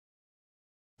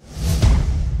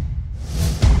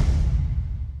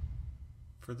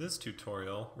For this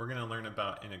tutorial, we're going to learn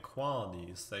about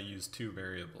inequalities that use two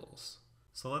variables.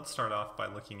 So let's start off by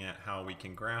looking at how we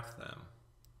can graph them.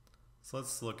 So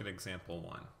let's look at example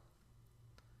 1.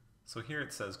 So here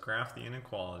it says graph the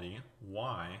inequality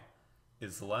y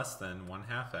is less than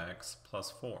 1/2 x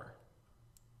plus 4.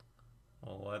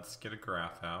 Well, let's get a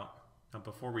graph out. Now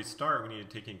before we start, we need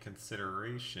to take in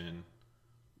consideration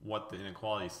what the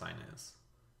inequality sign is.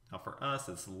 Now for us,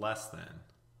 it's less than.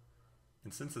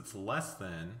 And since it's less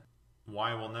than,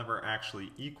 y will never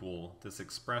actually equal this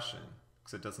expression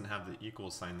because it doesn't have the equal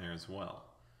sign there as well.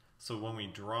 So when we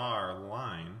draw our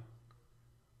line,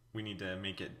 we need to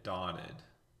make it dotted,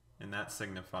 and that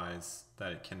signifies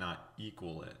that it cannot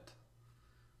equal it.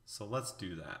 So let's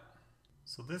do that.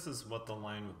 So this is what the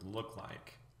line would look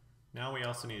like. Now we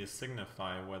also need to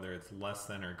signify whether it's less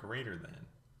than or greater than.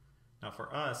 Now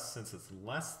for us, since it's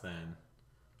less than,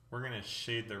 we're going to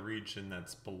shade the region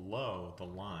that's below the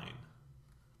line.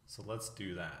 So let's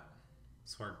do that.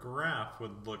 So our graph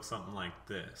would look something like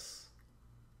this.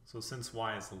 So since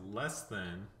y is less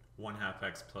than 1/2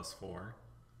 x plus 4,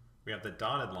 we have the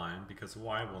dotted line because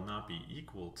y will not be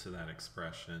equal to that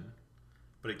expression,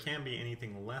 but it can be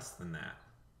anything less than that.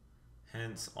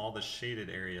 Hence all the shaded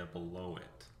area below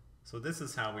it. So this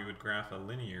is how we would graph a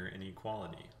linear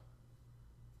inequality.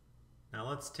 Now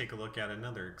let's take a look at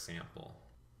another example.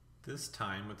 This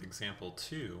time with example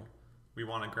 2, we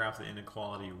want to graph the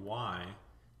inequality y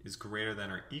is greater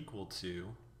than or equal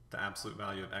to the absolute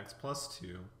value of x plus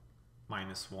 2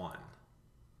 minus 1.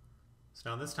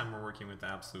 So now this time we're working with the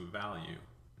absolute value.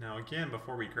 Now again,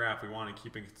 before we graph, we want to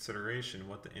keep in consideration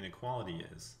what the inequality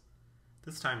is.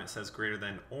 This time it says greater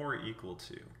than or equal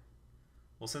to.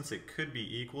 Well, since it could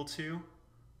be equal to,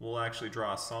 we'll actually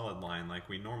draw a solid line like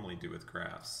we normally do with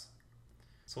graphs.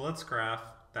 So let's graph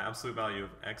the absolute value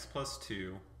of x plus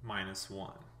 2 minus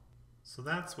 1. So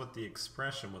that's what the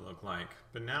expression would look like,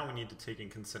 but now we need to take in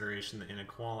consideration the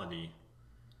inequality.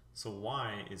 So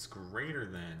y is greater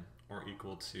than or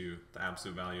equal to the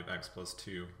absolute value of x plus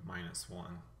 2 minus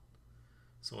 1.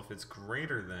 So if it's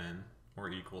greater than or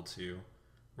equal to,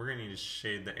 we're going to need to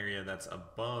shade the area that's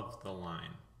above the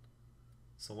line.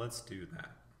 So let's do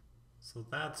that. So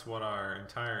that's what our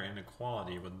entire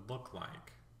inequality would look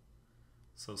like.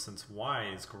 So since y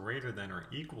is greater than or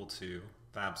equal to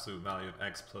the absolute value of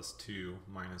x plus 2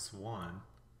 minus 1,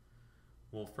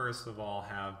 we'll first of all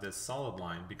have this solid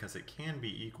line because it can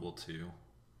be equal to,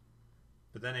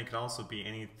 but then it could also be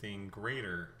anything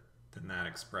greater than that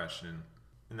expression,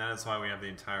 and that is why we have the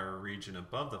entire region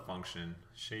above the function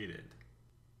shaded.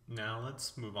 Now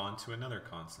let's move on to another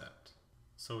concept.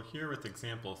 So here with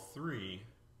example 3,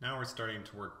 now we're starting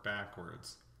to work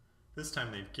backwards. This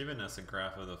time they've given us a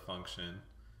graph of the function,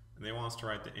 and they want us to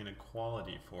write the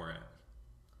inequality for it.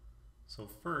 So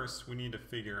first, we need to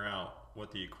figure out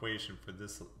what the equation for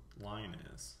this line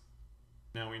is.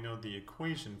 Now we know the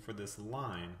equation for this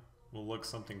line will look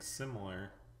something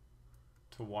similar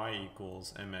to y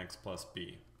equals mx plus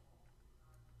b.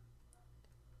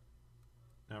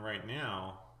 Now right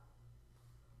now,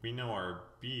 we know our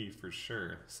b for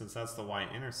sure, since that's the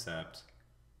y-intercept.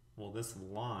 Well, this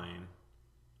line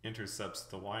intercepts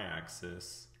the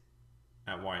y-axis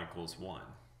at y equals 1.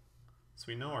 So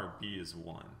we know our b is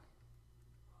 1.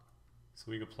 So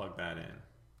we could plug that in.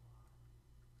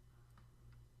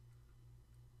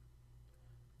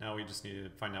 Now we just need to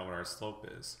find out what our slope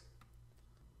is.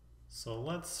 So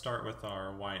let's start with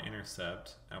our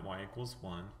y-intercept at y equals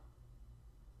 1.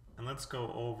 And let's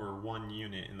go over 1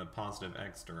 unit in the positive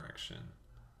x direction.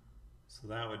 So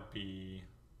that would be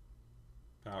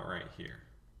about right here.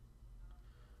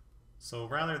 So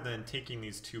rather than taking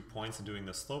these 2 points and doing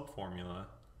the slope formula,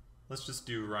 let's just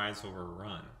do rise over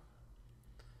run.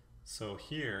 So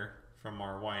here, from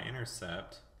our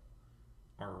y-intercept,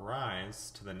 our rise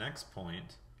to the next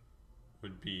point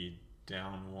would be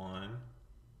down 1,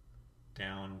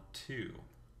 down 2.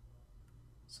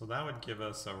 So that would give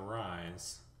us a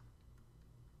rise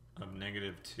of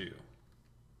 -2.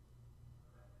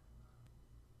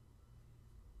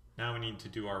 Now we need to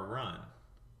do our run.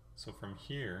 So from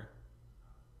here,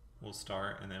 we'll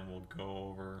start and then we'll go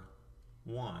over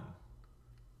 1.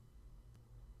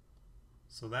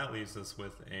 So that leaves us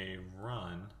with a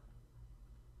run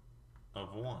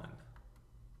of 1.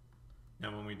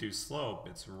 Now when we do slope,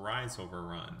 it's rise over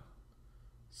run.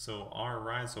 So our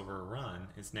rise over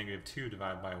run is -2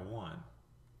 divided by 1,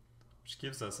 which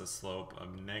gives us a slope of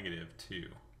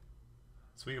 -2.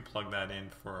 So we can plug that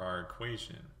in for our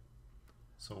equation.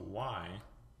 So y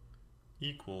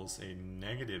equals a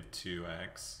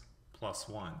 -2x plus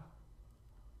 1.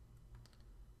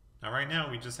 Now right now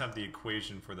we just have the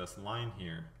equation for this line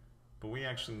here, but we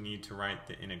actually need to write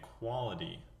the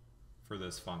inequality for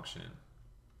this function.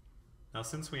 Now,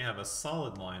 since we have a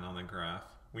solid line on the graph,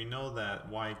 we know that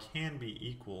y can be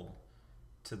equal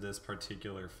to this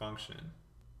particular function.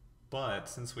 But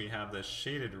since we have this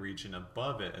shaded region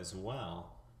above it as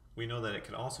well, we know that it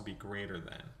could also be greater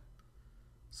than.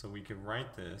 So we could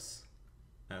write this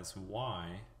as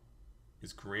y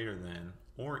is greater than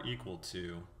or equal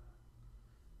to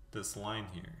this line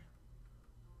here,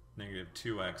 negative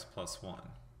 2x plus 1.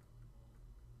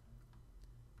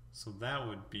 So that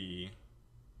would be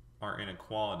our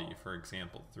inequality for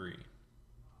example 3.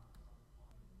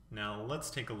 Now let's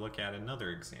take a look at another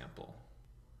example.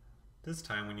 This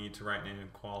time we need to write an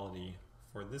inequality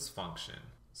for this function.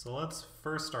 So let's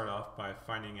first start off by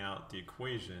finding out the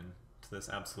equation to this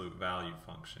absolute value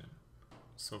function.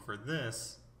 So for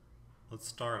this, let's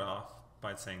start off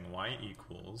by saying y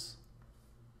equals.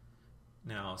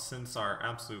 Now, since our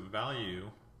absolute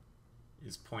value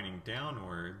is pointing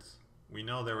downwards, we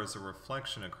know there was a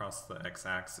reflection across the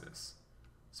x-axis.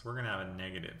 So we're going to have a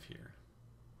negative here.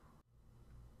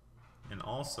 And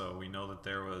also, we know that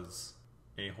there was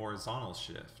a horizontal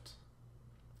shift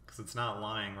because it's not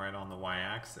lying right on the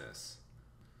y-axis.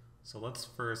 So let's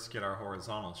first get our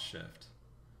horizontal shift.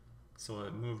 So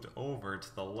it moved over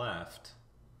to the left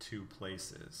 2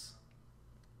 places.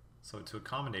 So to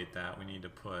accommodate that, we need to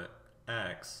put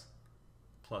x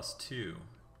plus 2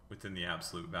 within the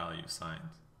absolute value sign.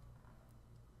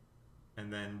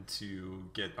 And then to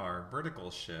get our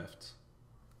vertical shift,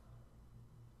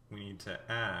 we need to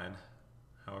add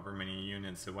however many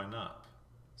units it went up.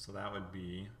 So that would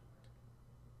be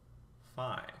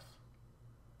 5.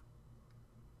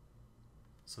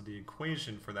 So the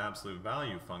equation for the absolute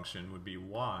value function would be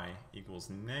y equals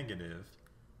negative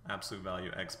absolute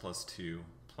value x plus 2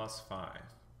 plus 5.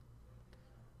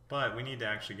 But we need to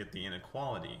actually get the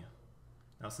inequality.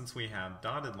 Now since we have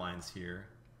dotted lines here,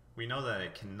 we know that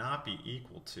it cannot be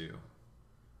equal to.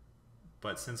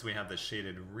 But since we have the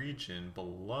shaded region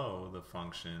below the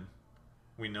function,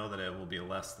 we know that it will be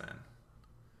less than.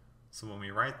 So when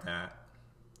we write that,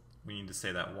 we need to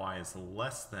say that y is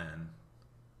less than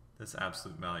this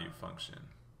absolute value function.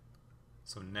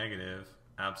 So negative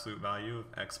absolute value of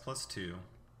x plus 2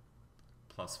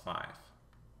 plus 5.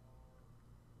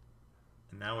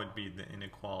 And that would be the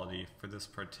inequality for this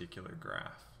particular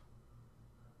graph.